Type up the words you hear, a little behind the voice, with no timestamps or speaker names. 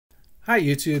Hi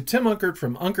YouTube, Tim Unkert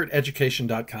from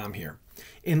UnkertEducation.com here.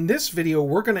 In this video,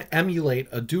 we're going to emulate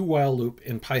a do-while loop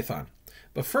in Python.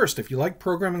 But first, if you like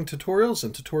programming tutorials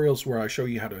and tutorials where I show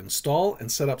you how to install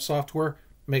and set up software,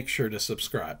 make sure to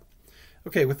subscribe.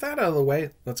 Okay, with that out of the way,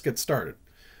 let's get started.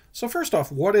 So first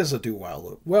off, what is a do-while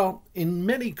loop? Well, in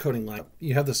many coding languages,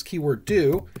 you have this keyword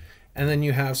do, and then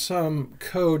you have some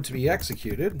code to be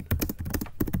executed.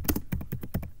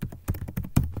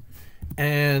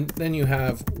 And then you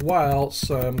have while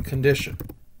some condition,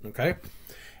 okay?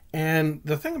 And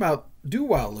the thing about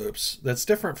do-while loops that's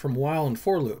different from while and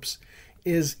for loops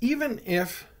is even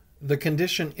if the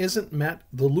condition isn't met,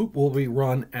 the loop will be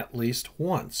run at least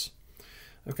once.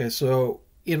 Okay, so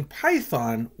in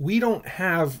Python, we don't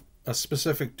have a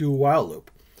specific do-while loop,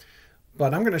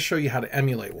 but I'm going to show you how to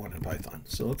emulate one in Python.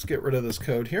 So let's get rid of this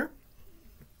code here.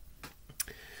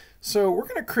 So we're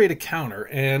going to create a counter,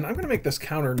 and I'm going to make this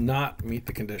counter not meet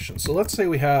the condition. So let's say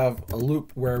we have a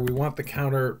loop where we want the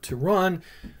counter to run,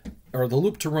 or the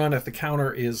loop to run if the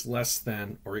counter is less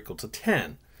than or equal to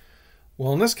 10.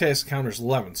 Well, in this case, the counter is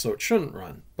 11, so it shouldn't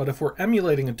run. But if we're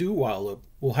emulating a do-while loop,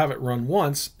 we'll have it run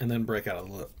once and then break out of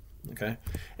the loop. Okay,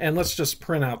 and let's just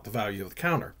print out the value of the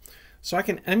counter. So I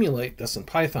can emulate this in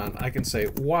Python. I can say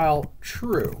while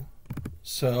true.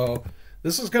 So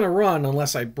this is going to run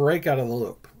unless I break out of the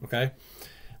loop, okay?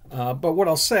 But what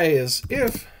I'll say is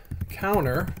if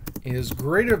counter is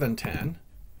greater than 10,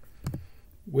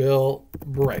 will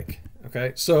break,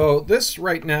 okay? So this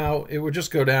right now, it would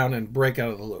just go down and break out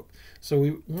of the loop. So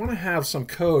we want to have some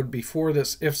code before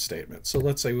this if statement. So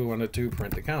let's say we wanted to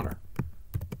print the counter,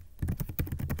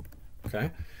 okay?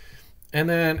 And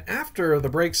then after the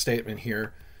break statement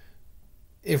here,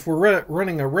 if we're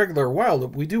running a regular while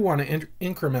loop, we do want to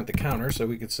increment the counter. So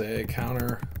we could say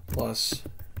counter plus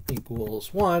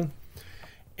equals 1.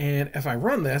 And if I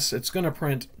run this, it's going to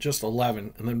print just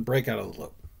 11 and then break out of the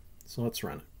loop. So let's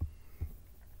run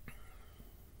it.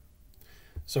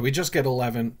 So we just get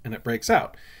 11 and it breaks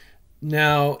out.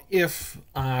 Now, if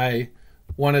I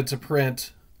wanted to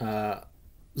print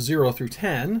 0 through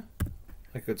 10,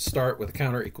 I could start with a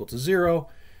counter equal to 0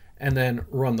 and then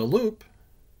run the loop.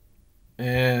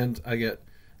 And I get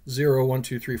 0, 1,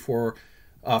 2, 3, 4,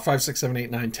 5, 6, 7, 8,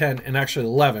 9, 10, and actually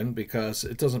 11 because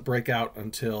it doesn't break out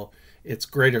until it's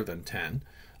greater than 10.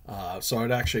 So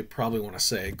I'd actually probably want to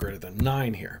say greater than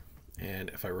 9 here. And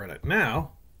if I run it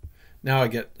now I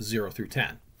get 0 through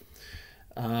 10.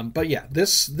 But yeah,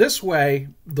 this way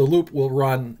the loop will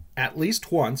run at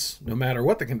least once, no matter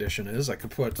what the condition is. I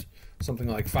could put something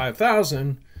like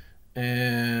 5,000,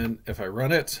 and if I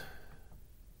run it,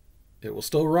 it will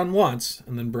still run once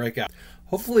and then break out.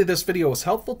 Hopefully this video was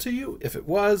helpful to you. If it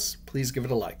was, please give it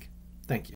a like. Thank you.